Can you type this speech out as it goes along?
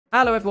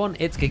Hello everyone,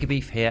 it's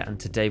GigaBeef here, and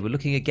today we're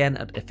looking again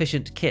at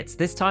efficient kits,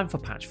 this time for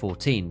patch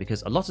 14,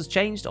 because a lot has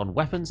changed on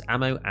weapons,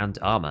 ammo, and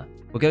armor.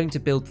 We're going to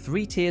build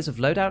 3 tiers of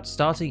loadouts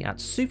starting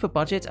at super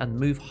budget and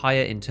move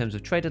higher in terms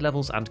of trader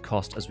levels and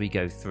cost as we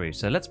go through.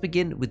 So let's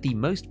begin with the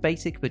most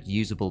basic but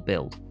usable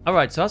build.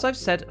 Alright, so as I've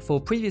said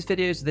for previous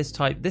videos, this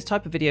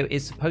type of video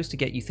is supposed to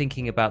get you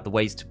thinking about the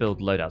ways to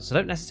build loadouts, so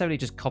don't necessarily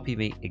just copy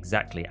me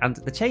exactly. And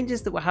the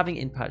changes that we're having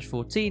in patch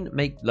 14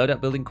 make loadout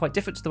building quite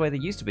different to the way they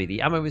used to be.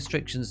 The ammo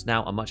restrictions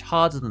now are much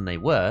harder than they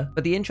were,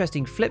 but the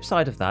interesting flip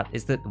side of that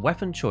is that the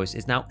weapon choice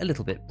is now a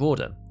little bit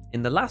broader.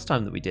 In the last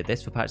time that we did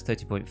this for patch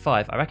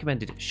 30.5, I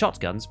recommended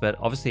shotguns, but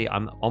obviously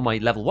I'm on my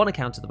level 1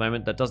 account at the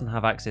moment that doesn't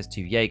have access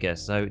to Jaeger,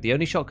 so the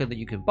only shotgun that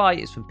you can buy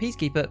is from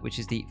Peacekeeper, which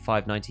is the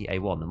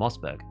 590A1, the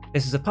Mossberg.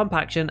 This is a pump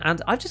action,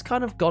 and I've just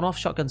kind of gone off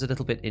shotguns a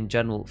little bit in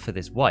general for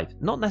this wipe.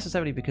 Not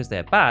necessarily because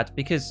they're bad,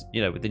 because,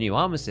 you know, with the new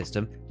armor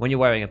system, when you're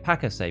wearing a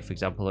packer, say, for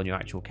example, on your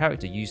actual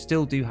character, you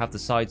still do have the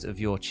sides of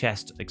your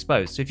chest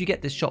exposed. So if you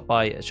get this shot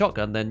by a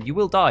shotgun, then you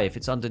will die if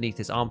it's underneath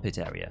this armpit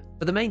area.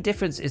 But the main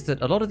difference is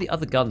that a lot of the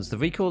other guns, the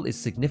recoil is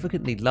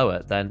significantly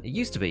lower than it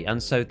used to be,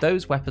 and so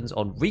those weapons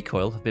on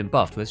recoil have been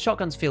buffed, whereas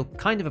shotguns feel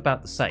kind of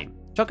about the same.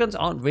 Shotguns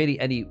aren't really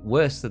any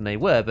worse than they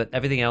were, but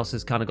everything else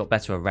has kind of got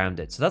better around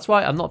it. So that's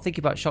why I'm not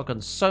thinking about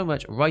shotguns so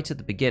much right at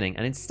the beginning,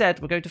 and instead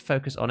we're going to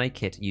focus on a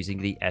kit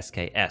using the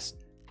SKS.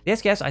 The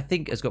SKS, I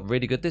think, has got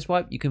really good this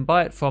wipe. You can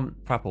buy it from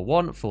Prapor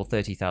 1 for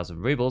 30,000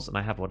 rubles, and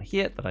I have one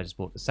here that I just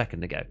bought a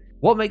second ago.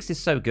 What makes this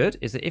so good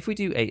is that if we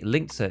do a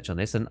linked search on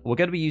this, and we're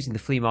going to be using the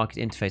flea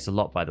market interface a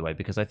lot, by the way,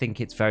 because I think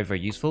it's very,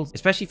 very useful,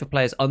 especially for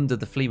players under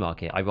the flea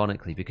market,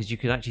 ironically, because you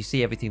can actually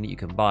see everything that you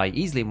can buy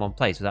easily in one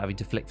place without having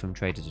to flick from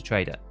trader to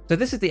trader. So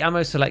this is the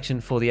ammo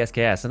selection for the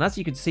SKS, and as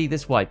you can see,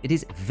 this wipe, it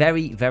is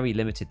very, very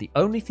limited. The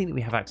only thing that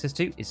we have access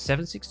to is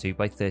 7.62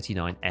 by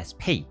 39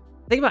 SP.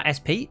 The thing about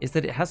SP is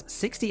that it has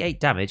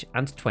 68 damage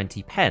and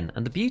 20 pen,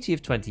 and the beauty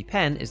of 20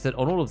 pen is that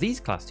on all of these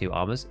class 2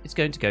 armors, it's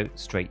going to go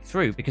straight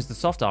through because the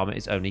soft armor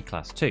is only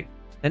class 2.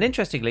 And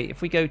interestingly,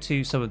 if we go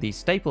to some of these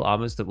staple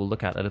armors that we'll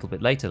look at a little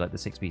bit later, like the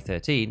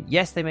 6B13,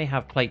 yes, they may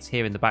have plates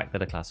here in the back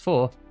that are class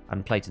 4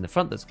 and plate in the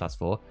front that's class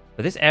 4,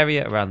 but this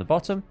area around the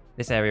bottom,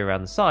 this area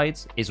around the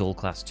sides is all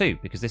class 2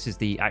 because this is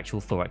the actual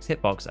thorax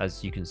hitbox,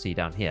 as you can see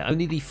down here.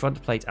 Only the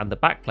front plate and the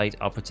back plate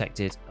are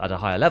protected at a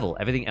higher level.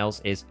 Everything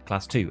else is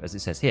class 2, as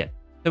it says here.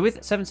 So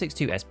with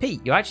 7.62 SP,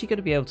 you're actually going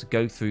to be able to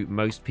go through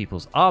most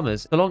people's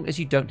armors so long as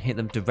you don't hit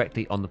them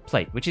directly on the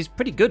plate, which is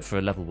pretty good for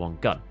a level 1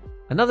 gun.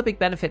 Another big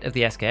benefit of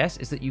the SKS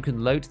is that you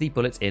can load the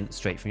bullets in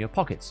straight from your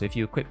pockets. So if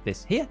you equip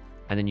this here,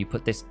 and then you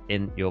put this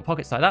in your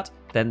pockets like that,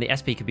 then the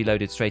SP can be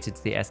loaded straight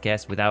into the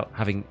SKS without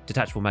having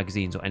detachable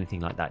magazines or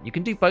anything like that. You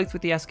can do both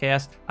with the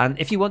SKS, and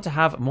if you want to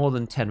have more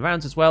than 10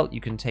 rounds as well,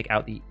 you can take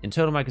out the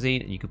internal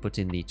magazine and you can put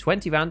in the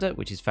 20 rounder,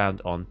 which is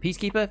found on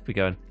Peacekeeper. If we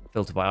go and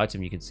filter by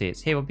item, you can see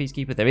it's here on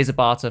Peacekeeper. There is a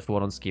barter for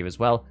one on Skier as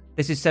well.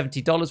 This is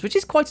 $70, which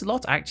is quite a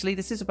lot actually.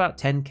 This is about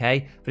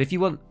 10k, but if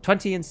you want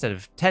 20 instead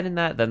of 10 in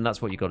there, then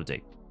that's what you got to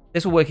do.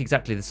 This will work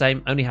exactly the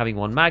same. Only having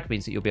one mag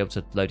means that you'll be able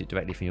to load it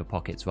directly from your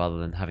pockets rather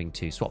than having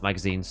to swap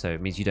magazines, so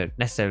it means you don't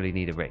necessarily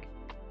need a rig.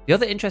 The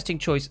other interesting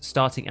choice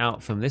starting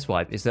out from this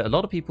wipe is that a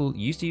lot of people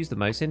used to use the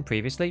Mosin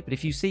previously, but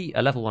if you see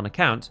a level 1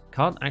 account,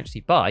 can't actually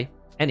buy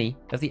any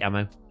of the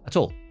ammo at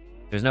all.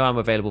 There's no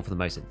ammo available for the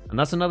Mosin, and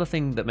that's another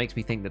thing that makes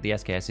me think that the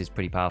SKS is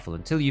pretty powerful.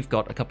 Until you've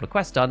got a couple of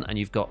quests done and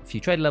you've got a few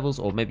trader levels,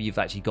 or maybe you've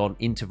actually gone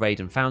into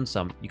raid and found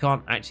some, you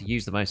can't actually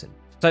use the Mosin.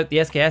 So the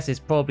SKS is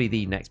probably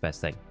the next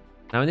best thing.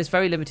 Now in this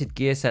very limited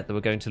gear set that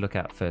we're going to look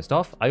at first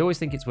off, I always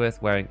think it's worth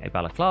wearing a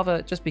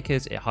balaclava just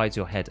because it hides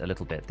your head a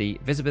little bit. The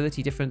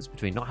visibility difference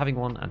between not having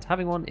one and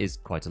having one is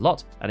quite a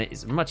lot, and it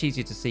is much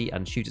easier to see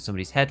and shoot at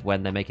somebody's head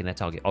when they're making their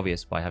target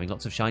obvious by having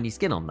lots of shiny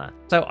skin on there.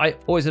 So I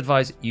always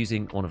advise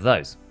using one of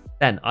those.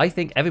 Then, I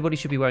think everybody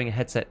should be wearing a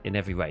headset in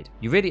every raid.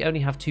 You really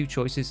only have 2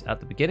 choices at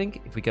the beginning.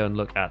 If we go and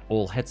look at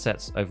all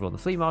headsets over on the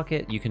flea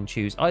market, you can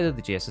choose either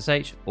the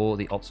GSSH or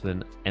the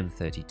Opsman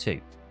M32.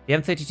 The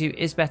M32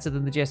 is better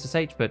than the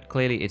GSSH, but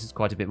clearly it is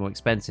quite a bit more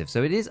expensive,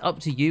 so it is up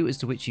to you as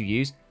to which you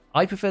use.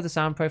 I prefer the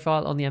sound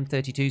profile on the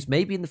M32s.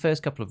 Maybe in the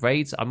first couple of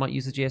raids, I might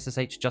use the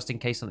GSSH just in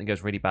case something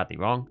goes really badly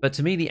wrong. But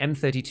to me, the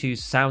M32s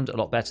sound a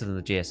lot better than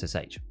the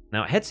GSSH.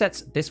 Now,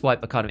 headsets this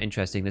wipe are kind of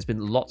interesting. There's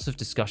been lots of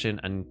discussion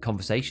and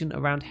conversation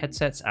around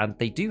headsets, and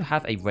they do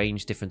have a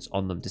range difference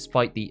on them,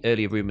 despite the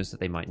earlier rumors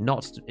that they might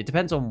not. It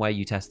depends on where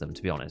you test them,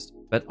 to be honest.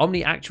 But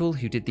Omni Actual,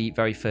 who did the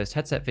very first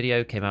headset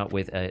video, came out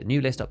with a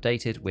new list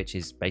updated, which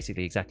is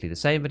basically exactly the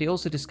same, but he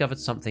also discovered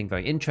something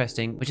very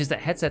interesting, which is that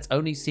headsets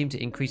only seem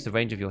to increase the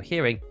range of your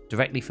hearing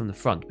directly from the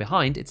front.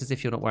 Behind, it's as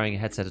if you're not wearing a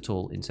headset at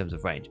all in terms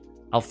of range.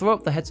 I'll throw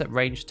up the headset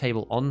range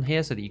table on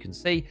here so that you can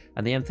see,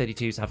 and the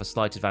M32s have a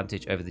slight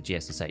advantage over the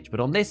GSSH. But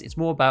on this, it's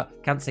more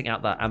about cancelling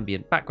out that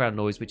ambient background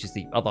noise, which is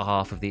the other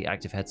half of the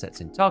active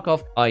headsets in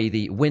Tarkov, i.e.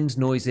 the wind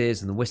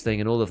noises and the whistling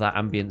and all of that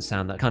ambient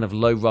sound, that kind of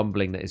low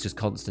rumbling that is just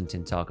constant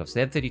in Tarkov.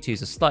 So the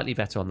M32s are slightly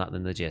better on that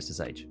than the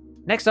GSSH.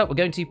 Next up, we're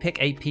going to pick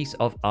a piece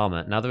of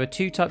armor. Now, there are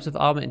two types of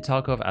armor in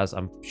Tarkov, as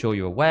I'm sure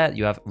you're aware.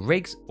 You have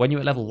rigs. When you're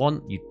at level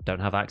 1, you don't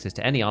have access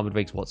to any armored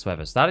rigs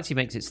whatsoever, so that actually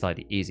makes it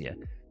slightly easier.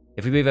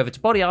 If we move over to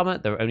body armor,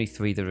 there are only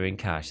 3 that are in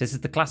cache. This is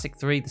the Classic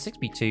 3, the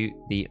 6B2,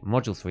 the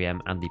Module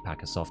 3M, and the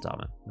Packer Soft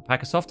Armor. The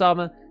Packer Soft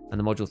Armor and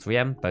the Module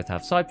 3M both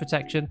have side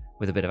protection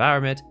with a bit of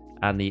aramid,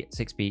 and the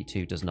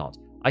 6B2 does not.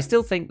 I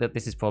still think that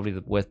this is probably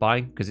worth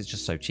buying because it's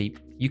just so cheap.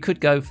 You could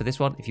go for this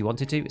one if you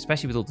wanted to,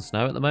 especially with all the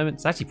snow at the moment.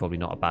 It's actually probably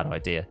not a bad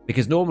idea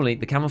because normally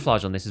the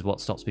camouflage on this is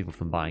what stops people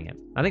from buying it.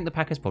 I think the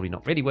Packer's probably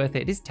not really worth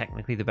it. It is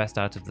technically the best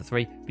out of the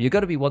 3, but you're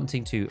going to be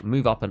wanting to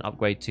move up and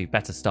upgrade to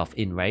better stuff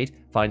in raid,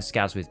 find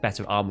scavs with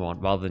better armor on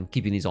rather than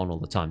keeping these on all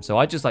the time. So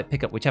I just like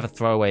pick up whichever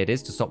throwaway it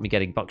is to stop me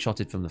getting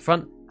buckshotted from the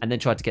front and then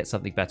try to get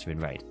something better in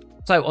raid.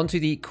 So onto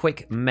the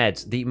quick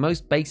meds. The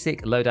most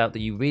basic loadout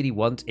that you really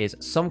want is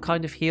some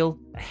kind of heal,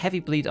 a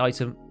heavy bleed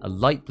item, a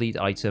light bleed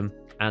item,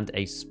 and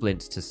a splint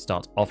to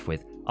start off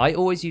with. I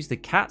always use the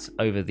cat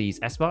over these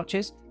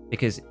S-marches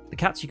because the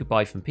cats you could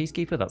buy from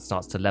Peacekeeper, that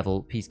starts to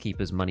level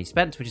Peacekeeper's money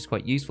spent, which is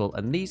quite useful,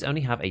 and these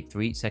only have a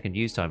 3-second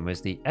use time, whereas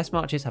the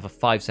S-marches have a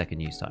 5-second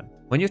use time.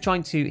 When you're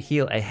trying to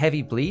heal a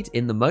heavy bleed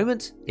in the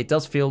moment, it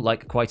does feel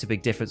like quite a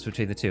big difference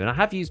between the two, and I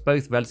have used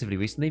both relatively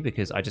recently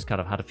because I just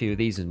kind of had a few of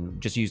these and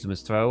just used them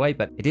as throwaway,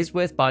 but it is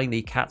worth buying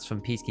the cats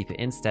from Peacekeeper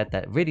instead.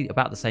 They're really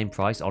about the same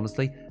price,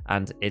 honestly,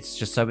 and it's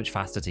just so much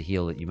faster to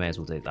heal that you may as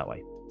well do it that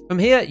way. From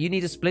here, you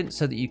need a splint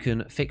so that you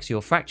can fix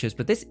your fractures,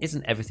 but this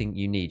isn't everything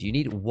you need. You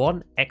need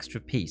one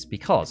extra piece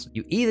because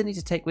you either need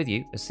to take with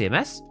you a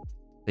CMS,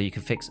 so you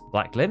can fix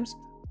black limbs,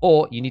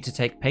 or you need to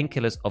take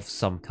painkillers of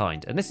some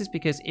kind. And this is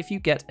because if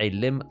you get a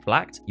limb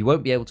blacked, you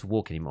won't be able to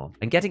walk anymore.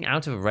 And getting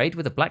out of a raid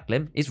with a black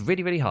limb is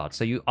really, really hard.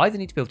 So you either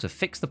need to be able to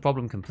fix the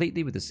problem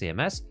completely with the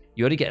CMS,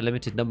 you only get a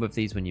limited number of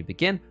these when you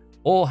begin,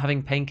 or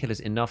having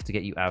painkillers enough to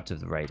get you out of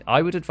the raid.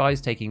 I would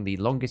advise taking the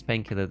longest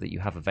painkiller that you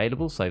have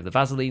available. So the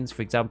Vaselines,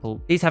 for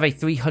example, these have a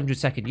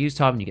 300-second use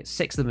time and you get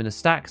 6 of them in a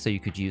stack, so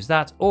you could use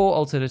that. Or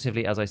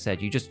alternatively, as I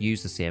said, you just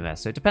use the CMS.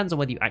 So it depends on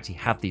whether you actually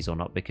have these or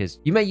not, because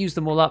you may use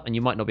them all up and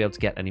you might not be able to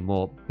get any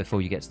more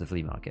before you get to the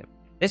flea market.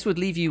 This would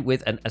leave you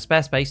with a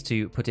spare space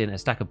to put in a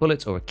stack of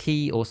bullets or a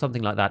key or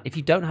something like that. If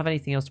you don't have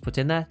anything else to put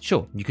in there,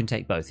 sure, you can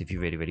take both if you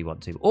really, really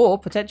want to. Or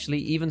potentially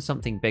even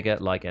something bigger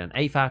like an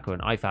AFAC or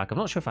an IFAC. I'm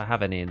not sure if I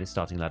have any in this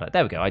starting loadout.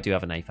 There we go, I do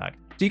have an AFAC.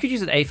 So you could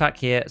use an AFAC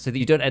here so that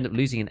you don't end up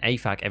losing an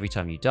AFAC every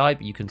time you die,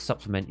 but you can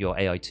supplement your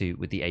AI2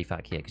 with the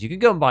AFAC here. Because you can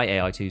go and buy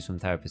AI2s from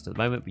Therapist at the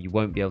moment, but you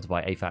won't be able to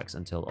buy AFACs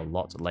until a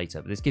lot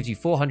later. But this gives you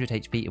 400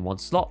 HP in one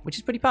slot, which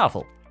is pretty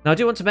powerful. Now, I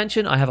do want to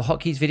mention I have a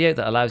hotkeys video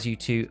that allows you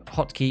to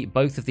hotkey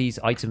both of these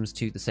items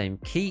to the same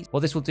key. What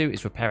this will do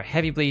is repair a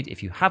heavy bleed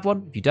if you have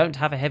one. If you don't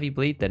have a heavy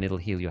bleed, then it'll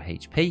heal your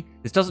HP.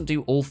 This doesn't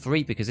do all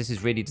 3 because this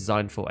is really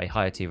designed for a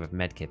higher tier of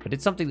medkit, but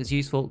it's something that's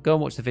useful. Go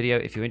and watch the video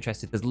if you're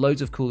interested. There's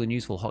loads of cool and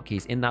useful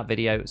hotkeys in that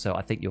video, so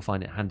I think you'll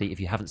find it handy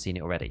if you haven't seen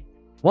it already.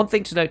 One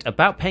thing to note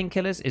about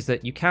painkillers is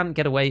that you can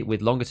get away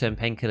with longer term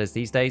painkillers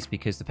these days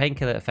because the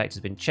painkiller effect has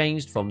been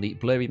changed from the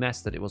blurry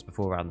mess that it was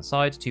before around the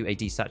side to a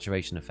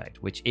desaturation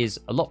effect, which is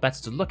a lot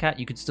better to look at.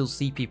 You can still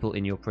see people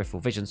in your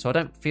peripheral vision, so I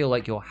don't feel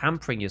like you're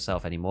hampering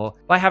yourself anymore.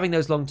 By having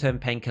those long-term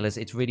painkillers,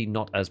 it's really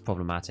not as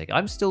problematic.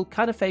 I'm still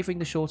kind of favoring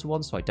the shorter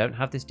ones, so I don't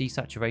have this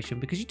desaturation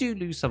because you do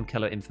lose some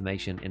killer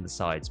information in the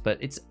sides, but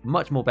it's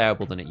much more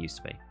bearable than it used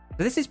to be.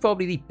 So this is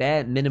probably the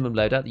bare minimum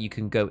loadout that you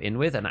can go in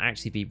with and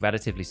actually be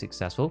relatively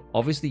successful.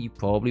 Obviously, you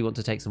probably want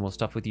to take some more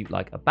stuff with you,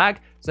 like a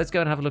bag. So let's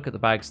go and have a look at the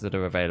bags that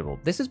are available.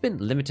 This has been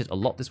limited a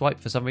lot this wipe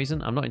for some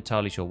reason. I'm not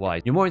entirely sure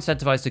why. You're more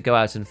incentivized to go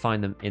out and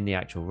find them in the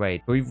actual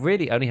raid. But we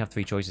really only have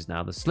 3 choices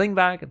now. The sling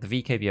bag,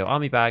 the VKBO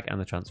army bag, and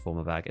the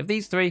transformer bag. Of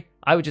these 3,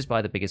 I would just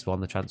buy the biggest one,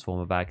 the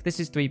transformer bag. This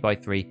is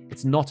 3x3.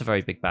 It's not a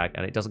very big bag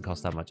and it doesn't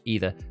cost that much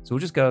either. So we'll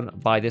just go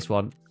and buy this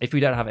one if we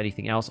don't have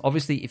anything else.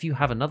 Obviously, if you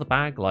have another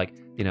bag like,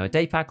 you know, a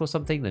day pack or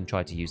something, then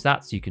try to use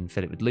that so you can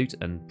fill it with loot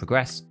and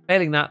progress.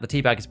 Failing that, the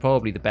tea bag is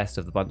probably the best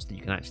of the bunch that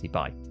you can actually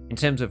buy. In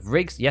terms of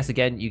rigs, yes,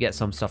 again, you get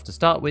some stuff to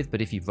start with,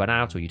 but if you've run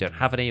out or you don't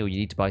have any or you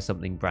need to buy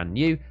something brand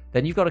new,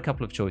 then you've got a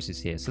couple of choices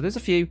here. So there's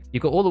a few.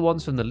 You've got all the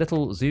ones from the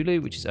Little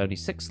Zulu, which is only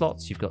 6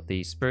 slots. You've got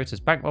the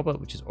Spiritus Bank Robber,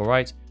 which is all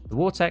right. The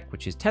Wartech,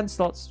 which is 10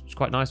 slots, which is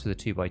quite nice with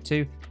a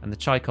 2x2, and the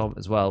Chicom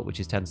as well, which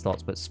is 10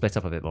 slots, but split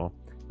up a bit more.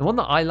 The one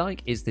that I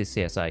like is this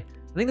CSA.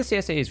 I think the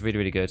CSA is really,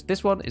 really good.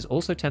 This one is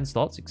also 10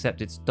 slots,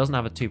 except it doesn't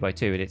have a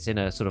 2x2 and it's in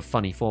a sort of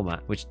funny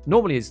format, which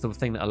normally is the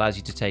thing that allows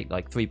you to take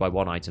like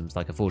 3x1 items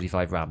like a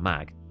 45 round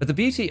mag. But the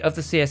beauty of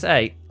the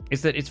CSA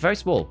is that it's very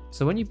small.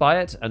 So when you buy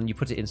it and you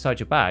put it inside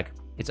your bag,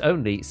 it's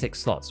only 6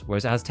 slots,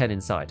 whereas it has 10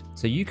 inside.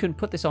 So you can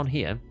put this on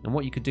here, and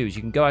what you could do is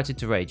you can go out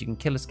into raid, you can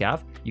kill a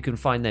scav, you can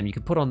find them, you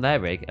can put on their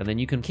rig, and then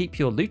you can keep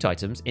your loot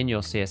items in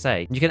your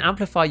CSA. You can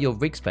amplify your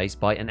rig space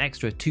by an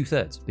extra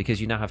 2/3,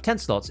 because you now have 10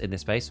 slots in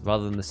this space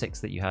rather than the 6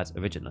 that you had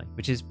originally,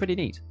 which is pretty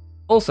neat.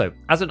 Also,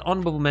 as an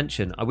honorable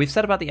mention, we've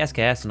said about the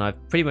SKS and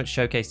I've pretty much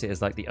showcased it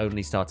as like the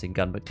only starting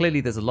gun, but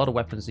clearly there's a lot of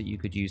weapons that you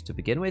could use to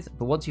begin with,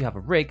 but once you have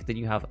a rig, then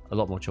you have a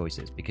lot more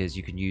choices because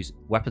you can use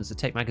weapons that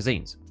take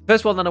magazines.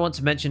 First one that I want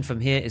to mention from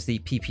here is the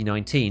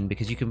PP19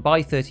 because you can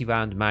buy 30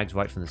 round mags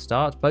right from the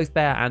start. Both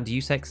Bear and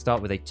USEC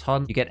start with a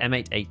ton. You get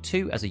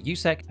M882 as a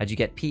USEC and you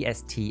get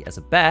PST as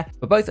a Bear,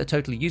 but both are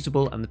totally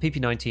usable and the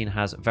PP19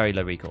 has very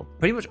low recoil.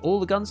 Pretty much all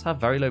the guns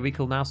have very low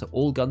recoil now, so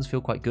all guns feel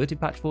quite good in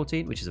patch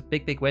 14, which is a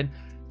big win.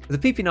 The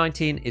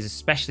PP19 is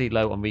especially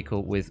low on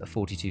recoil with a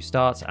 42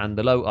 start, and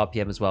the low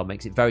RPM as well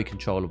makes it very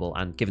controllable,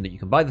 and given that you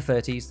can buy the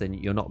 30s, then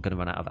you're not going to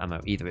run out of ammo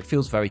either. It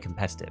feels very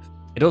competitive.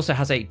 It also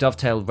has a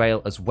dovetail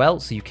rail as well,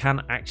 so you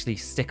can actually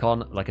stick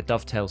on like a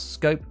dovetail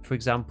scope. For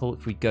example,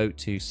 if we go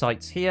to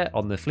sights here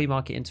on the flea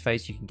market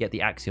interface, you can get the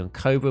Axion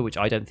Cobra, which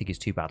I don't think is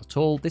too bad at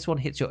all. This one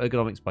hits your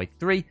ergonomics by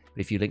 3, but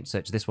if you link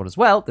search this one as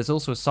well, there's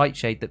also a sight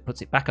shade that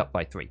puts it back up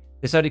by 3.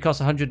 This only costs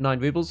 109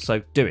 rubles,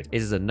 so do it.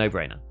 It is a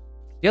no-brainer.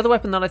 The other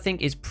weapon that I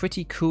think is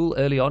pretty cool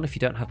early on if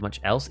you don't have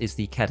much else is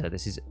the Kedda.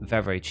 This is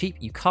very cheap.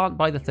 You can't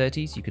buy the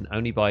 30s. You can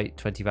only buy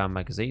 20 round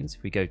magazines.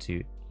 If we go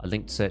to a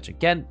linked search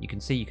again, you can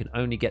see you can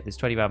only get this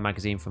 20 round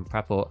magazine from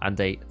Prapor and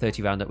a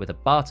 30 rounder with a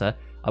barter.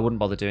 I wouldn't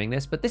bother doing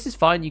this, but this is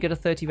fine. You get a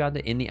 30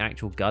 rounder in the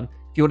actual gun.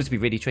 If you wanted to be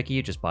really tricky,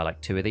 you just buy like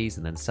 2 of these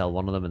and then sell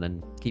one of them and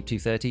then keep 2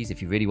 30s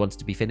if you really wanted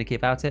to be finicky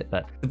about it.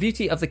 But the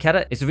beauty of the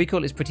Kedda is the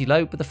recoil is pretty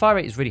low, but the fire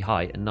rate is really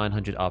high at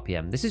 900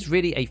 RPM. This is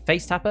really a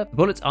face tapper. The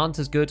bullets aren't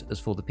as good as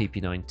for the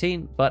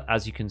PP19, but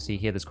as you can see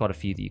here, there's quite a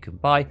few that you can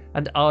buy.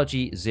 And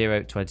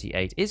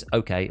RG028 is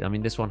okay. I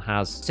mean, this one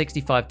has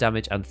 65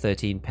 damage and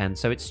 13 pen,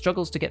 so it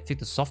struggles to get through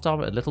the soft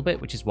armor a little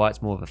bit, which is why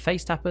it's more of a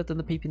face tapper than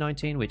the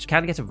PP19, which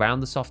can get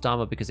around the soft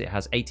armor because it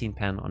has 18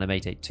 pen on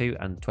M882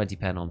 and 20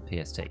 pen on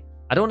PST.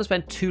 I don't want to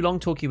spend too long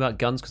talking about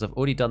guns because I've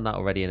already done that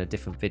already in a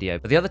different video,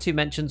 but the other two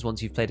mentions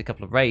once you've played a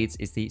couple of raids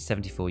is the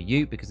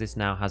 74U because this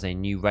now has a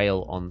new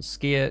rail on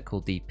Skier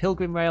called the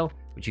Pilgrim Rail,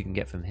 which you can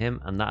get from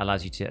him, and that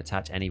allows you to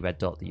attach any red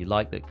dot that you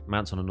like that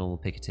mounts on a normal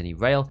Picatinny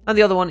rail. And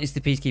the other one is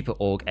the Peacekeeper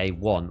AUG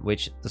A1,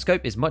 which the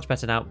scope is much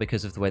better now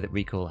because of the way that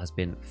recoil has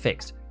been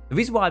fixed. The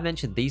reason why I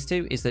mentioned these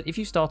two is that if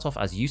you start off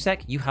as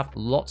USEC, you have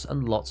lots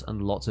and lots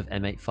and lots of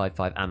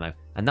M855 ammo,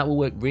 and that will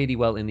work really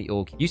well in the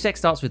AUG. USEC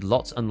starts with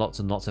lots and lots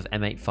and lots of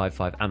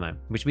M855 ammo,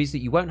 which means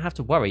that you won't have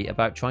to worry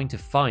about trying to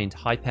find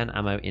high pen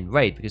ammo in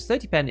raid, because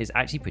 30 pen is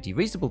actually pretty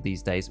reasonable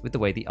these days with the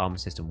way the armor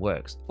system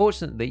works.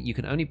 Fortunately, you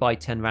can only buy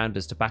 10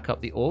 rounders to back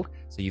up the AUG,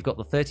 so you've got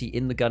the 30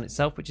 in the gun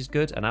itself, which is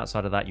good, and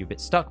outside of that you're a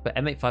bit stuck, but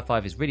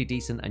M855 is really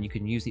decent, and you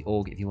can use the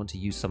AUG if you want to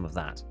use some of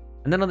that.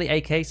 And then on the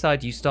AK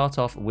side, you start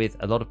off with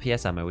a lot of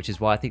PS ammo, which is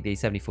why I think the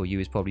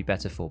 74U is probably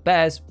better for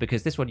bears,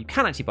 because this one you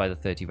can actually buy the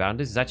 30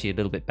 rounders. It's actually a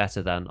little bit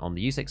better than on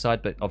the USEC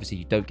side, but obviously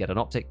you don't get an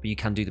optic, but you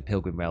can do the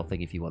Pilgrim Rail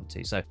thing if you want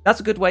to. So that's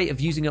a good way of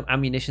using up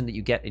ammunition that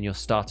you get in your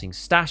starting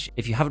stash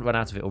if you haven't run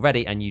out of it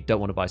already and you don't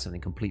want to buy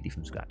something completely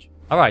from scratch.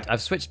 All right,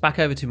 I've switched back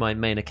over to my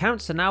main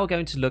account, so now we're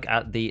going to look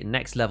at the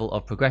next level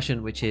of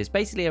progression, which is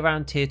basically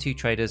around tier 2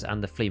 traders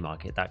and the flea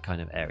market, that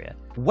kind of area.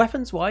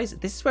 Weapons wise,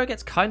 this is where it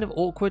gets kind of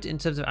awkward in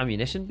terms of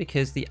ammunition,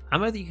 because the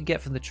ammo that you can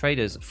get from the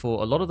traders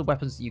for a lot of the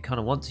weapons that you kind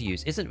of want to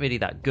use isn't really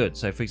that good.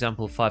 So for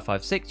example,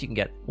 5.56, you can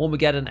get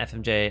Warmageddon,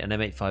 FMJ, and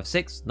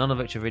M856, none of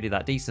which are really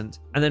that decent.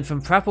 And then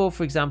from Prapor,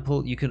 for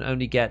example, you can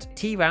only get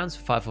T rounds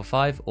for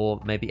 5.45 or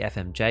maybe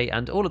FMJ,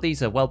 and all of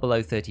these are well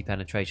below 30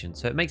 penetration,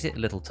 so it makes it a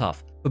little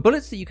tough. For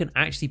bullets that you can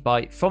actually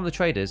buy from the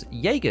traders,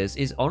 Jaeger's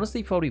is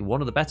honestly probably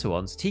one of the better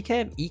ones.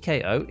 TKM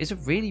EKO is a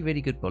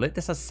really good bullet.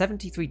 This has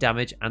 73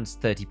 damage and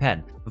 30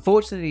 pen.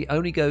 Unfortunately, it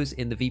only goes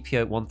in the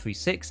VPO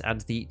 136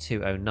 and the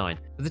 209.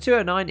 But the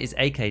 209 is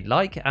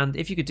AK-like, and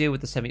if you could deal with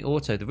the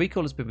semi-auto, the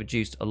recoil has been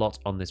reduced a lot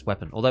on this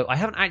weapon. Although I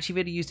haven't actually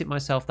really used it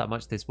myself that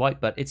much this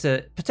wipe, but it's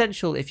a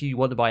potential if you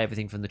want to buy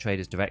everything from the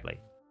traders directly.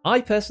 I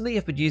personally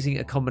have been using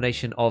a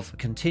combination of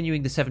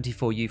continuing the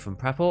 74U from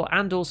Prapor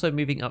and also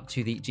moving up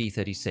to the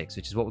G36,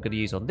 which is what we're going to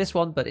use on this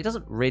one, but it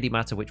doesn't really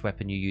matter which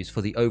weapon you use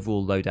for the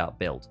overall loadout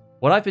build.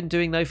 What I've been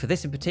doing though for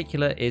this in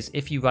particular is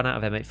if you run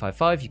out of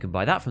M855, you can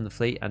buy that from the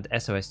fleet, and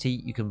SOST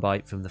you can buy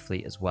from the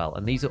fleet as well.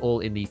 And these are all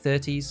in the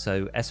 30s,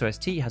 so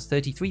SOST has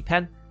 33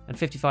 pen and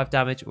 55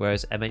 damage,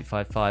 whereas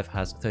M855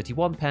 has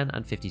 31 pen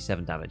and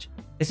 57 damage.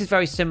 This is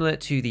very similar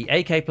to the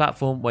AK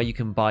platform where you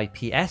can buy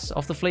PS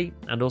off the fleet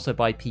and also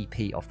buy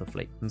PP off the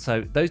fleet. And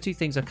so those two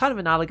things are kind of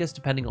analogous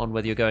depending on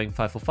whether you're going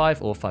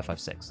 5.45 or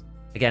 5.56.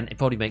 Again, it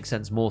probably makes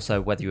sense more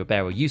so whether you're a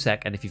bear or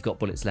USEC and if you've got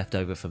bullets left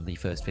over from the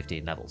first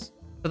 15 levels.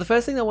 But the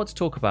first thing I want to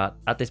talk about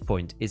at this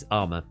point is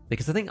armor,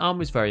 because I think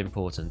armor is very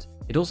important.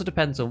 It also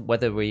depends on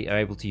whether we are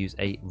able to use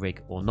a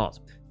rig or not.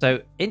 So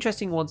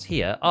interesting ones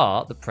here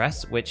are the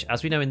press, which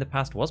as we know in the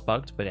past was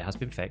bugged, but it has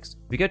been fixed.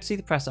 If we go to see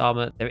the press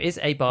armor, there is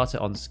a barter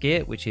on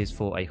Skier, which is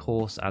for a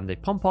horse and a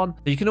pom-pom.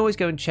 So you can always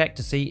go and check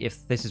to see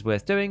if this is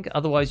worth doing.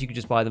 Otherwise, you can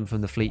just buy them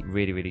from the fleet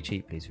really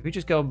cheaply. So if you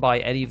just go and buy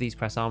any of these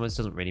press armors,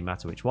 doesn't really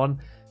matter which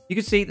one. You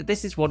can see that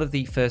this is one of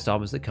the first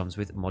armors that comes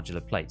with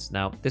modular plates.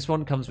 Now, this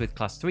one comes with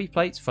class 3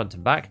 plates, front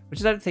and back,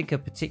 which I don't think are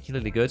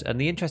particularly good.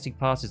 And the interesting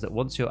part is that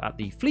once you're at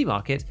the flea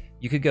market,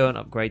 you could go and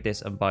upgrade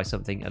this and buy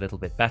something a little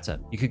bit better.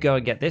 You could go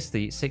and get this,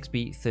 the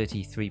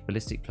 6B33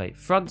 ballistic plate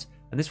front.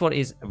 And this one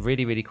is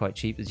really, really quite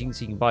cheap. As you can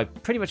see, you can buy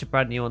pretty much a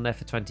brand new one there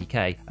for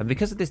 20k. And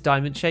because of this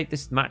diamond shape,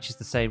 this matches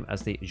the same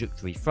as the Juk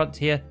 3 front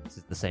here. This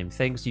is the same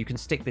thing. So you can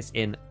stick this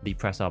in the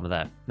press armor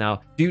there. Now,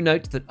 do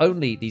note that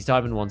only these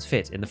diamond ones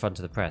fit in the front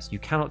of the press. You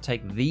cannot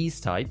take these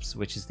types,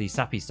 which is the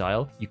sappy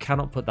style. You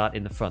cannot put that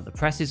in the front. The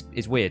press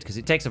is weird because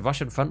it takes a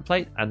Russian front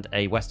plate and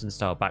a Western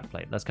style back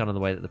plate. That's kind of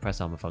the way that the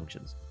press armor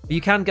functions. But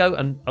you can go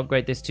and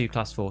upgrade this to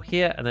class 4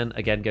 here. And then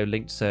again, go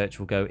linked search.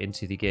 We'll go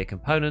into the gear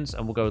components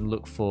and we'll go and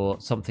look for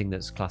something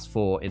that's class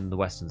 4 in the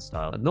Western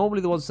style. And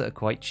normally the ones that are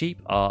quite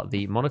cheap are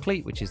the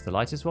monoclete, which is the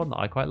lightest one that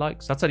I quite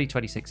like. So that's only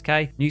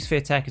 26k. New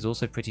Sphere Tech is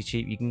also pretty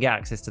cheap. You can get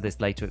access to this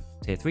later at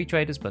tier 3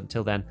 traders, but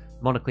until then,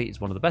 monoclete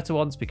is one of the better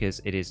ones because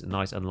it is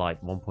nice and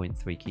light,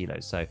 1.3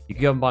 kilos. So you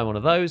can go and buy one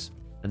of those,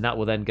 and that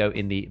will then go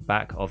in the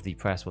back of the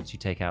press once you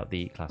take out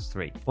the class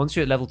 3. Once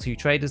you're at level 2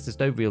 traders, there's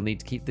no real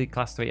need to keep the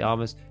class 3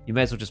 armors. You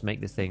may as well just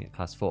make this thing at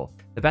class 4.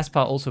 The best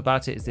part also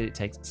about it is that it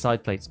takes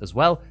side plates as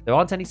well. There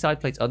aren't any side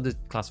plates under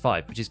class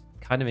 5, which is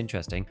kind of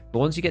interesting. But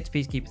once you get to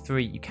Peacekeeper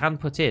 3, you can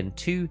put in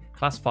 2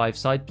 class 5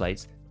 side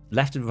plates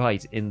left and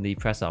right in the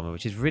press armor,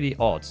 which is really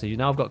odd. So you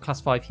now have got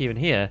class 5 here and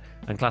here,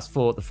 and class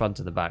 4 at the front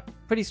and the back.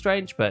 Pretty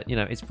strange, but you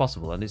know, it's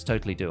possible and it's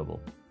totally doable.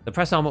 The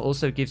press armor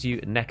also gives you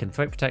neck and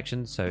throat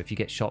protection, so if you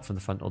get shot from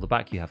the front or the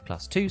back, you have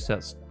class 2, so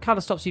that kind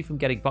of stops you from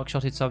getting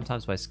buckshotted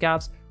sometimes by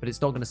scavs, but it's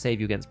not going to save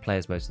you against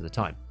players most of the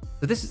time.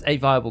 So this is a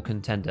viable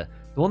contender.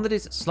 The one that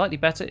is slightly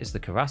better is the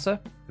Cuirassier.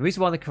 The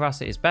reason why the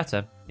Cuirassier is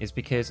better is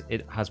because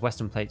it has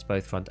Western plates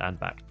both front and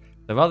back.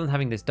 So rather than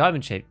having this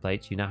diamond-shaped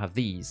plate, you now have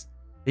these.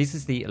 This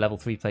is the level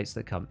 3 plates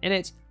that come in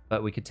it,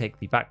 but we could take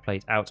the back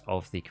plate out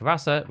of the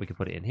Cuirassier. We could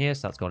put it in here,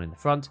 so that's gone in the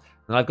front.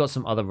 And I've got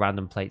some other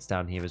random plates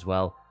down here as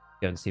well.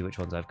 Go and see which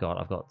ones I've got.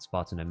 I've got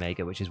Spartan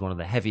Omega, which is one of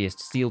the heaviest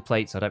steel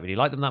plates. I don't really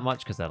like them that much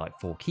because they're like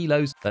 4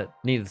 kilos, but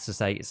needless to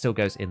say, it still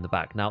goes in the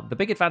back. Now, the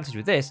big advantage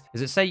with this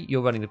is that say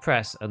you're running the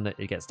press and that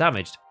it gets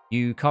damaged,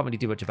 you can't really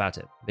do much about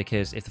it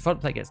because if the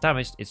front plate gets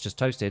damaged, it's just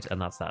toasted and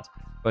that's that.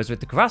 Whereas with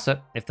the Cuirassier,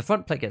 if the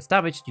front plate gets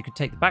damaged, you can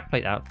take the back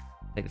plate out,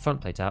 take the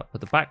front plate out, put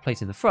the back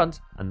plate in the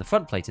front and the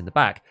front plate in the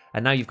back,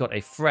 and now you've got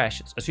a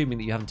fresh, assuming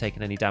that you haven't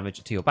taken any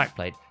damage to your back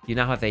plate, you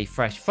now have a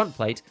fresh front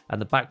plate,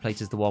 and the back plate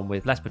is the one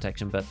with less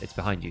protection, but it's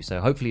behind you, so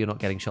hopefully you're not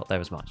getting shot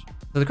there as much.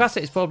 So the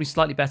Cuirassier is probably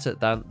slightly better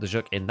than the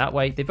Juk in that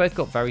way. They both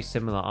got very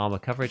similar armor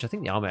coverage. I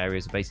think the armor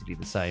areas are basically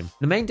the same.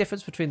 The main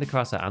difference between the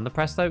Cuirassier and the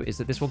press, though, is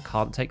that this one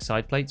can't take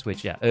side plates,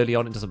 which, yeah, early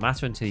on it doesn't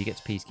matter until you get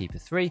to Peacekeeper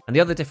 3. And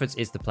the other difference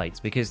is the plates,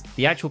 because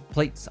the actual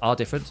plates are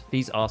different.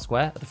 These are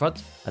square at the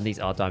front, and these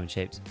are diamond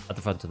shaped at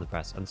the front of the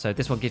press. And so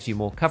this one gives you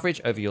more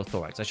coverage over your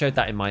thorax. I showed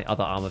that in my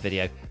other armor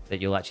video,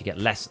 that you'll actually get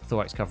less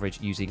thorax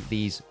coverage using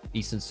these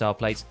Eastern style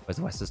plates, whereas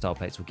the Western style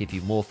plates will give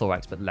you more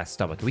thorax but less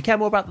stomach. And we care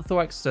more about the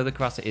thorax, so the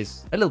Cuirassier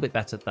is a little bit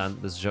better than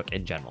the Juk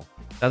in general.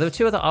 Now, there are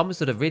 2 other armors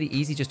that are really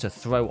easy just to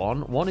throw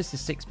on. One is the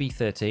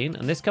 6B13,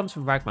 and this comes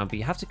from Ragman, but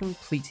you have to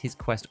complete his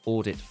quest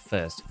audit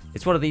first.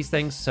 It's one of these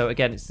things, so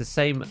again, it's the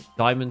same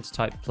diamond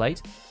type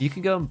plate. You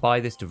can go and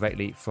buy this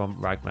directly from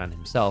Ragman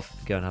himself.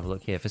 Go and have a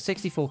look here for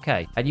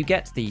 64k, and you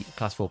get the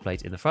class 4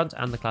 plate in the front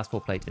and the class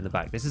 4 plate in the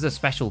back. This is a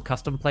special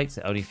custom plate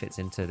that only fits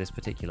into this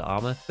particular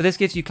armor, but this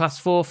gives you class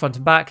 4 front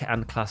and back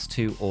and class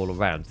 2 all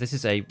around. This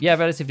is a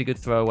relatively good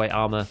throwaway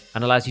armor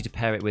and allows you to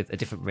pair it with a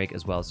different rig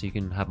as well, so you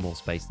can have more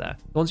space there.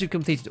 Once you've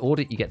completed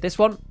audit, you get this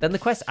one. Then the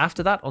quest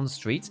after that on the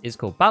streets is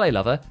called Ballet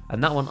Lover,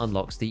 and that one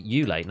unlocks the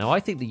Ulay. Now, I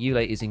think the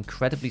Ulay is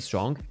incredibly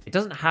strong. It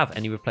doesn't have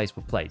any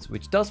replaceable plates,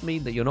 which does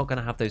mean that you're not going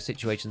to have those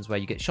situations where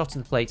you get shot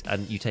in the plate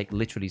and you take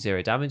literally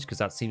 0 damage, because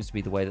that seems to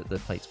be the way that the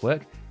plates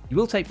work. You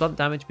will take blunt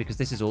damage because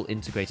this is all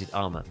integrated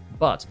armor,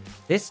 but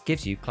this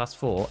gives you class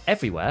 4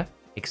 everywhere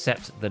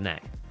except the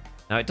neck.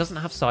 Now, it doesn't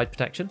have side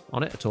protection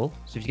on it at all,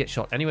 so if you get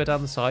shot anywhere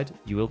down the side,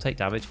 you will take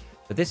damage.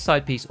 But this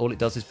side piece, all it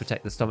does is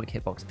protect the stomach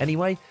hitbox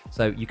anyway,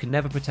 so you can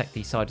never protect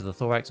the side of the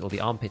thorax or the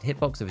armpit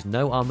hitbox. There is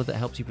no armor that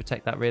helps you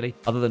protect that really,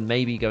 other than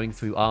maybe going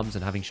through arms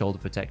and having shoulder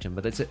protection,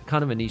 but it's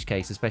kind of a niche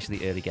case,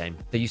 especially early game.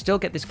 So you still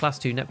get this class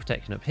 2 net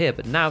protection up here,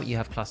 but now you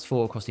have class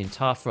 4 across the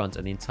entire front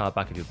and the entire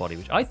back of your body,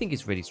 which I think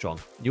is really strong.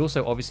 You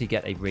also obviously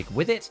get a rig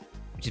with it,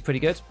 which is pretty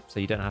good, so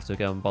you don't have to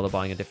go and bother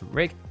buying a different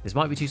rig. This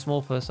might be too small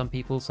for some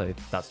people, so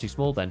if that's too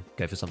small, then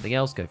go for something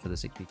else. Go for the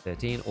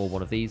 6B13 or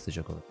one of these, the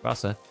Juk or the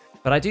Cuirassier.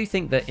 But I do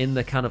think that in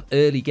the kind of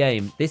early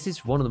game, this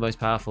is one of the most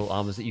powerful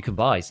armors that you can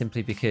buy,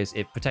 simply because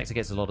it protects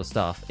against a lot of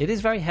stuff. It is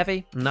very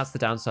heavy, and that's the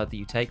downside that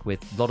you take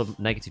with a lot of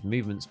negative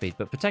movement speed,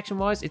 but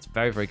protection-wise, it's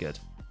very, very good.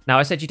 Now,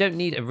 I said you don't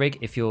need a rig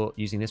if you're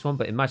using this one,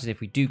 but imagine if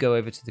we do go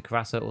over to the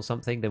Cuirassier or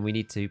something, then we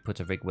need to put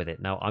a rig with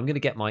it. Now, I'm going to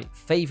get my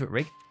favorite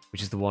rig,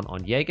 which is the one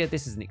on Jaeger.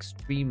 This is an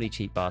extremely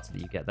cheap barter that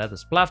you get there, the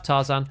Splav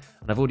Tarzan,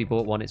 and I've already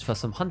bought one. It's for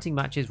some hunting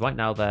matches. Right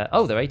now they're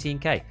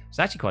 18k. It's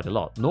actually quite a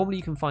lot. Normally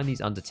you can find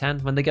these under 10.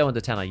 When they go under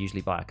 10, I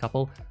usually buy a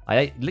couple.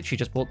 I literally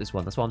just bought this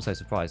one. That's why I'm so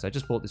surprised. I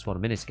just bought this one a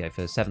minute ago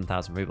for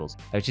 7,000 rubles,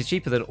 which is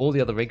cheaper than all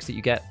the other rigs that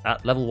you get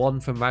at level 1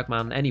 from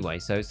Ragman anyway.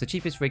 So it's the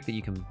cheapest rig that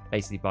you can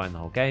basically buy in the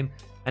whole game.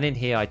 And in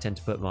here, I tend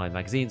to put my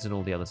magazines and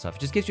all the other stuff.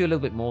 It just gives you a little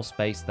bit more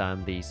space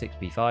than the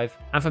 6B5.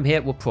 And from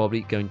here, we're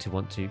probably going to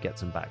want to get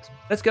some bags.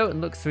 Let's go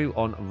and look through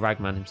on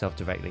Ragman himself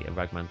directly at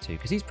Ragman 2,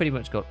 because he's pretty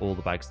much got all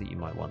the bags that you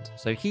might want.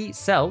 So he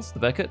sells the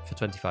Burkett for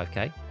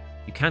 25k.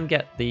 You can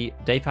get the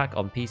day pack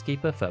on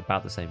Peacekeeper for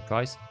about the same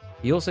price.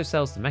 He also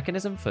sells the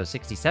Mechanism for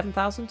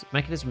 67,000.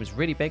 Mechanism is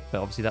really big,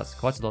 but obviously that's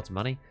quite a lot of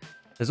money.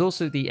 There's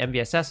also the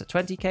MVSS at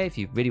 20k if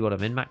you really want to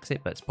min-max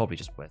it, but it's probably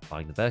just worth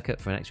buying the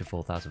Burkett for an extra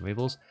 4,000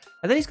 rubles.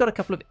 And then he's got a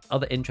couple of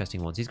other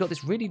interesting ones. He's got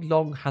this really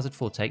long Hazard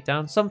 4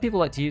 takedown. Some people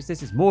like to use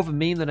this. It's more of a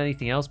meme than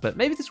anything else, but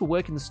maybe this will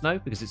work in the snow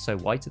because it's so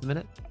white at the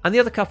minute. And the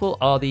other couple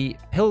are the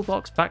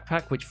Pillbox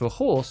Backpack, which for a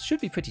horse should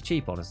be pretty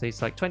cheap, honestly.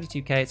 It's like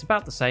 22k. It's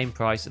about the same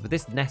price, but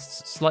this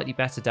nests slightly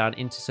better down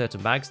into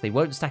certain bags. They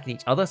won't stack in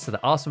each other, so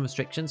there are some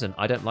restrictions, and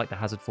I don't like the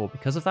Hazard 4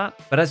 because of that.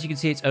 But as you can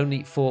see, it's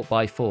only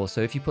 4x4,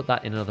 so if you put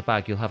that in another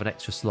bag, you'll have an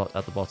extra slot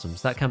at the bottom,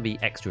 so that can be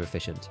extra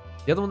efficient.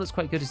 The other one that's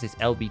quite good is this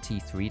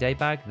LBT 3-day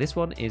bag. This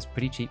one is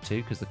pretty cheap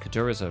too, because the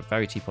Kaduras are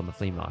very cheap on the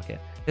flea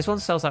market. This one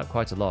sells out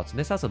quite a lot, and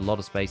this has a lot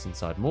of space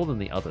inside, more than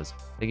the others.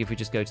 I think if we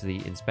just go to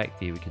the inspect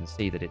view, we can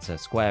see that it's a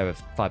square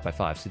of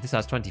 5x5, so this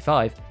has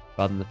 25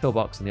 rather than the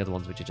pillbox and the other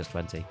ones which are just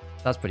 20.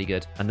 That's pretty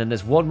good. And then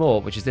there's one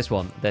more, which is this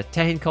one, the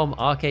Tehincom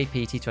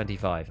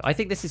RKPT25. I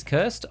think this is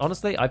cursed.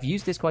 Honestly, I've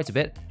used this quite a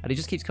bit, and it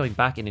just keeps coming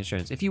back in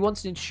insurance. If you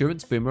want an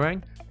insurance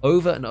boomerang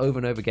over and over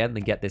and over again,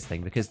 then get this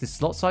thing, because this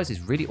slot size is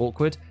really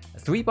awkward. A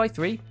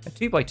 3x3, a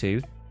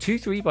 2x2, two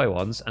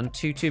 3x1s, and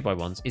two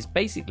 2x1s is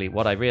basically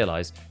what I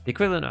realized the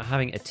equivalent of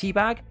having a tea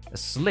bag, a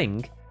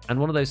sling, and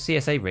one of those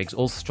CSA rigs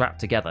all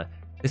strapped together.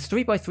 This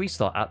 3x3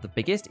 slot at the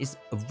biggest is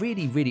a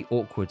really, really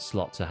awkward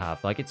slot to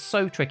have. Like, it's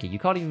so tricky. You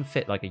can't even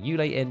fit like a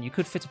Ulate in. You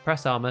could fit a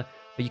press armor,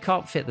 but you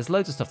can't fit. There's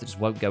loads of stuff that just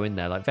won't go in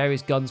there. Like,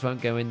 various guns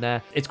won't go in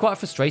there. It's quite a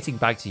frustrating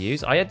bag to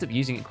use. I ended up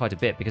using it quite a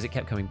bit because it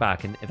kept coming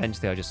back, and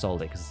eventually I just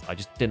sold it because I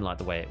just didn't like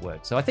the way it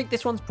worked. So I think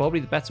this one's probably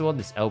the better one,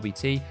 this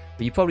LBT,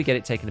 but you probably get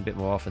it taken a bit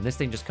more often. This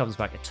thing just comes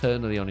back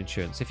eternally on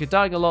insurance. If you're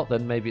dying a lot,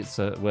 then maybe it's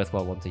a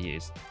worthwhile one to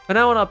use. For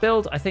now on our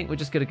build, I think we're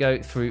just going to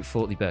go through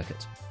for the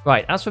Burkett.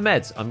 Right, as for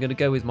meds, I'm going to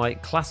go with my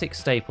classic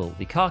staple,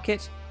 the car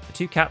kit, the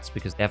two cats,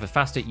 because they have a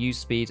faster use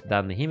speed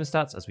than the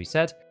hemostats, as we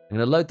said. I'm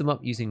going to load them up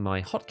using my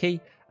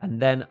hotkey, and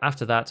then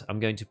after that, I'm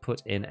going to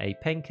put in a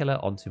painkiller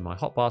onto my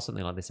hotbar,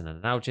 something like this in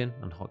an Analgin,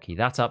 and hotkey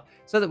that up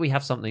so that we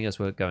have something as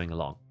we're going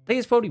along. I think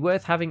it's probably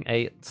worth having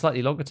a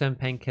slightly longer term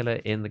painkiller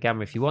in the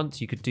Gamma if you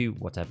want. You could do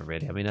whatever,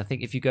 really. I mean, I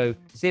think if you go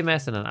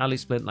CMS and an alley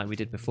splint like we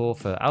did before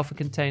for alpha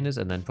containers,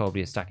 and then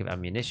probably a stack of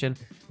ammunition,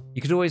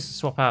 you could always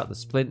swap out the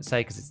splint,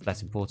 say, because it's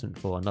less important,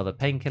 for another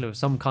painkiller of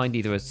some kind,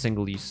 either a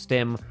single-use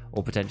stim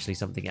or potentially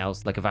something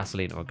else like a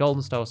Vaseline or a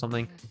Golden Star or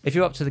something. If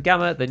you're up to the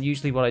Gamma, then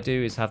usually what I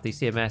do is have the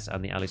CMS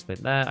and the alley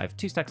splint there. I have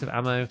 2 stacks of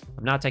ammo.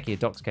 I'm now taking a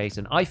Docs case,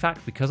 and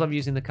IFAK, because I'm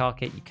using the car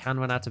kit, you can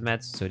run out of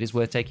meds, so it is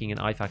worth taking an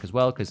IFAK as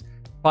well, because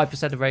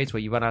 5% of raids where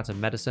you run out of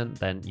medicine,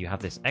 then you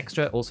have this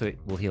extra. Also, it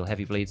will heal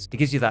heavy bleeds. It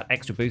gives you that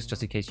extra boost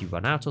just in case you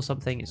run out or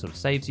something. It sort of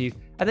saves you.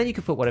 And then you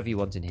can put whatever you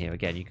want in here.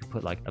 Again, you could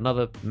put like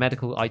another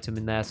medical item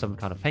in there, some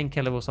kind of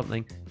painkiller or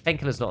something.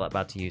 Painkiller's not that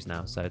bad to use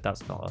now, so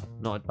that's not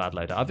a bad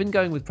loader. I've been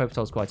going with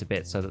Propitols quite a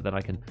bit so that then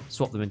I can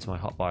swap them into my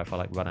hotbar if I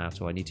like run out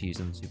or I need to use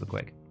them super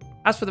quick.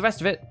 As for the rest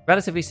of it,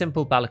 relatively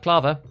simple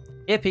balaclava.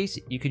 Earpiece,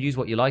 you could use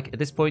what you like. At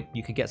this point,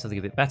 you could get something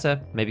a bit better.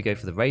 Maybe go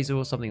for the Razor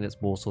or something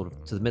that's more sort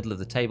of to the middle of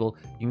the table.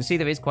 You can see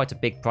there is quite a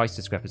big price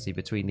discrepancy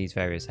between these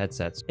various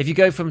headsets. If you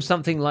go from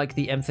something like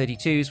the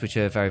M32s, which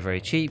are very,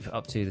 very cheap,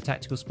 up to the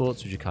Tactical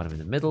Sports, which are kind of in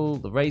the middle,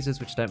 the Razors,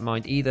 which I don't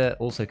mind either,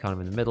 also kind of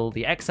in the middle,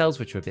 the XLs,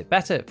 which are a bit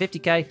better at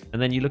 50k,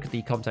 and then you look at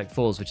the Contact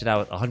 4s, which are now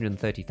at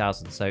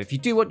 130,000. So if you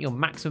do want your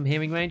maximum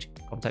hearing range,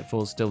 Contact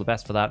 4 is still the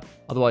best for that.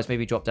 Otherwise,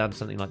 maybe drop down to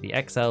something like the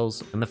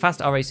XLs. And the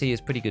Fast RAC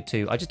is pretty good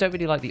too. I just don't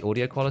really like the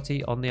audio quality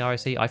on the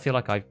RAC. I feel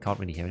like I can't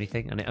really hear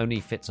anything, and it only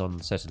fits on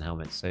certain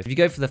helmets. So if you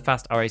go for the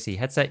Fast RAC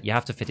headset, you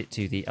have to fit it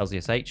to the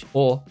LZSH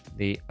or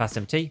the Fast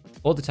MT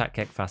or the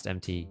TacKek Fast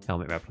MT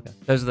helmet replica.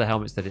 Those are the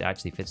helmets that it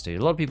actually fits to. A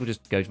lot of people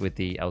just go with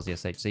the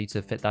LZSHC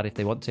to fit that if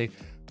they want to,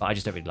 but I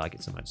just don't really like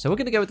it so much. So we're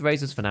going to go with the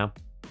Razors for now.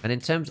 And in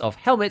terms of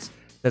helmets,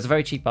 there's a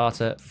very cheap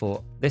barter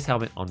for this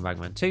helmet on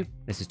Ragman 2.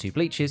 This is 2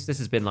 bleaches. This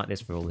has been like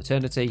this for all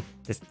eternity.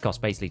 This costs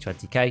basically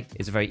 20k.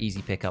 It's a very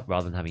easy pickup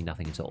rather than having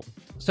nothing at all.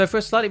 So for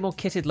a slightly more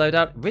kitted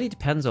loadout, it really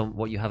depends on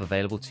what you have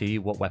available to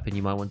you, what weapon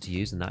you might want to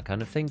use and that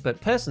kind of thing.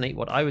 But personally,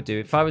 what I would do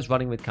if I was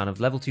running with kind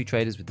of level 2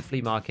 traders with the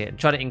flea market and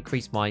trying to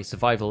increase my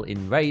survival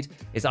in raid,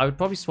 is I would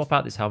probably swap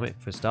out this helmet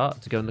for a start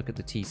to go and look at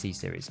the TC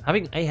series.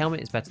 Having a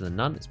helmet is better than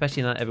none,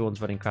 especially now everyone's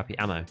running crappy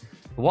ammo.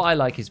 But what I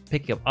like is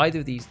picking up either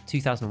of these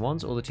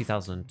 2001s or the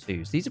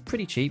 2002s. These are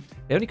pretty cheap.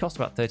 They only cost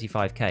about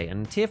 35k,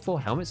 and tier 4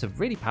 helmets are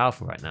really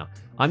powerful right now.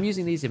 I'm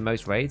using these in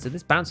most raids, and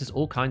this bounces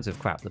all kinds of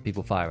crap that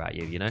people fire at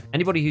you, you know?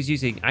 Anybody who's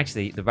using,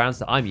 actually, the rounds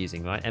that I'm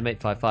using, right,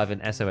 M855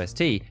 and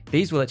SOST,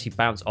 these will actually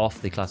bounce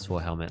off the class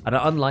 4 helmet and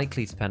are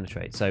unlikely to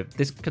penetrate. So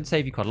this can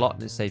save you quite a lot,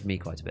 and it's saved me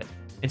quite a bit.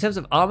 In terms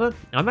of armor,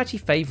 I'm actually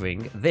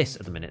favoring this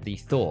at the minute, the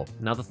Thor.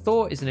 Now the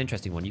Thor is an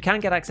interesting one. You can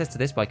get access to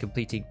this by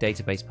completing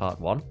database part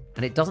 1,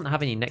 and it doesn't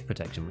have any neck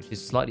protection, which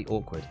is slightly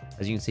awkward.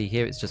 As you can see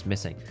here, it's just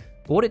missing.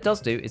 But what it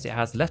does do is it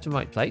has left and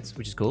right plates,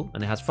 which is cool,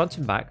 and it has front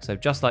and back, so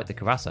just like the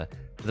Cuirassier.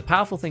 But the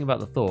powerful thing about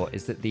the Thor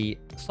is that the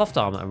soft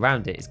armor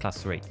around it is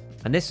class 3.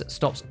 And this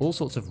stops all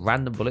sorts of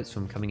random bullets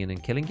from coming in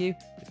and killing you,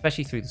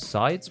 especially through the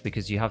sides,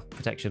 because you have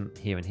protection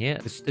here and here.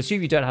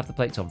 Assume you don't have the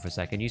plates on for a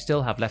second, you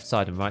still have left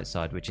side and right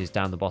side, which is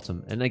down the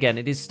bottom. And again,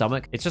 it is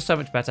stomach. It's just so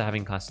much better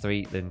having class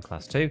 3 than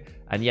class 2.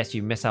 And yes,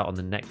 you miss out on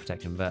the neck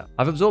protection, but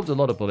I've absorbed a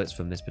lot of bullets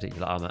from this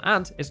particular armor,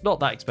 and it's not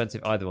that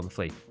expensive either on the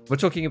fleet. We're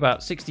talking about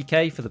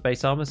 60k for the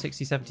base armor,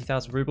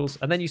 60-70,000 rubles,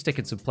 and then you stick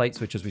in some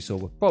plates, which as we saw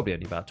were probably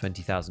only about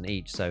 20,000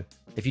 each. So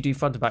if you do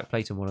front and back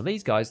plate on one of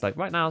these guys, like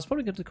right now, it's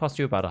probably going to cost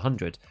you about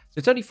 100. So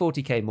it's only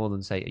 40k more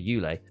than, say, a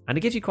Yule, and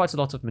it gives you quite a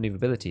lot of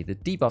maneuverability. The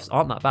debuffs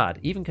aren't that bad,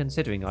 even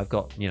considering I've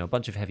got, a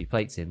bunch of heavy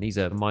plates in. These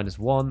are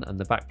 -1, and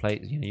the back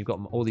plate, you've got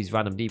all these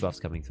random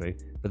debuffs coming through.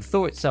 But the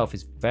Thor itself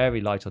is very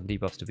light on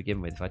debuffs to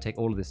begin with. If I take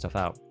all of this stuff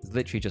out, it's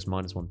literally just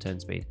 -1 turn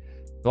speed.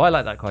 So I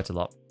like that quite a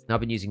lot. And I've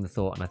been using the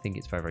Thor, and I think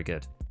it's very, very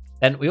good.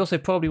 Then we also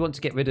probably want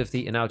to get rid of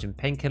the Analgin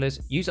painkillers.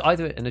 Use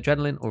either an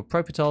adrenaline or a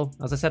propofol.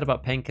 As I said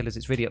about painkillers,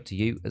 it's really up to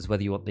you as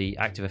whether you want the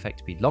active effect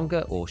to be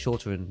longer or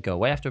shorter and go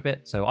away after a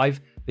bit. So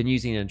I've been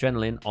using an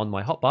adrenaline on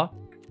my hotbar,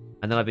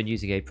 and then I've been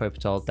using a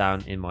propofol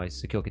down in my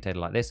secure container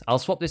like this. I'll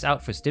swap this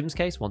out for a stims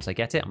case once I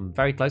get it. I'm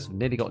very close. I've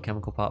nearly got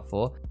chemical part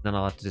 4. Then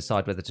I'll have to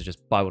decide whether to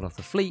just buy one off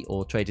the fleet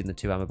or trade in the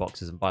 2 ammo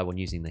boxes and buy one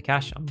using the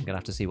cash. I'm going to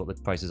have to see what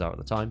the prices are at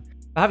the time.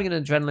 But having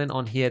an adrenaline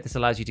on here, this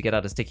allows you to get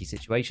out of sticky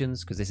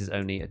situations because this is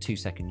only a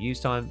 2-second use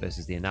time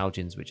versus the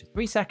Analgins, which are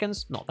 3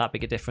 seconds. Not that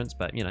big a difference,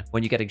 but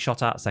when you're getting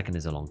shot at, a second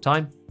is a long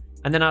time.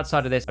 And then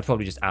outside of this, I'd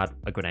probably just add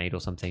a grenade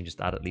or something, just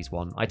add at least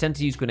one. I tend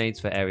to use grenades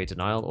for area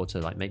denial or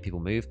to make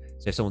people move.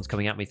 So if someone's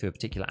coming at me through a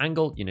particular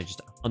angle,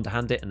 just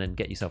underhand it and then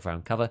get yourself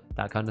around cover,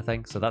 that kind of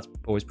thing. So that's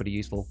always pretty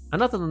useful.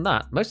 And other than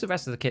that, most of the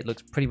rest of the kit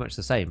looks pretty much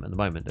the same at the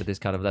moment at this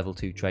kind of level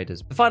 2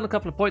 traders. The final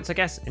couple of points, I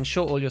guess,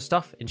 insure all your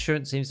stuff.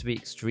 Insurance seems to be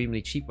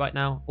extremely cheap right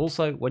now.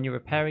 Also, when you're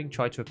repairing,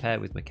 try to repair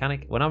with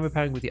mechanic. When I'm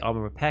repairing with the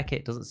armor repair kit,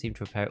 it doesn't seem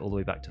to repair it all the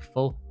way back to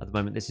full. At the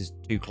moment, this is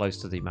too close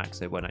to the max,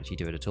 so it won't actually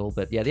do it at all.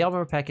 But yeah, the armor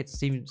repair kits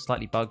seem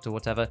slightly bugged or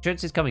whatever.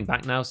 Insurance is coming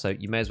back now, so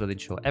you may as well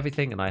insure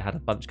everything, and I had a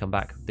bunch come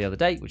back the other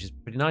day, which is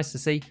pretty nice to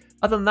see.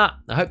 Other than that,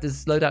 I hope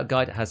this loadout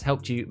guide has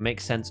helped you make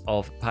sense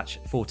of patch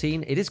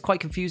 14. It is quite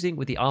confusing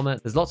with the armor.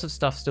 There's lots of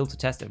stuff still to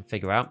test and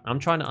figure out. I'm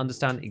trying to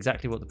understand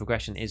exactly what the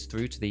progression is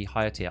through to the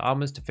higher tier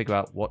armors to figure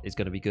out what is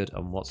going to be good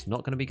and what's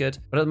not going to be good.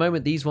 But at the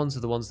moment, these ones are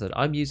the ones that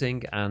I'm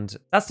using, and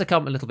that's to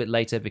come a little bit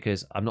later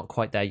because I'm not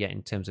quite there yet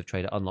in terms of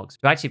trader unlocks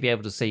to actually be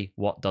able to see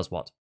what does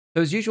what.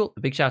 So as usual,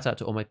 a big shout out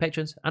to all my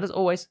patrons, and as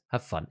always,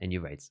 have fun in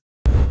your raids.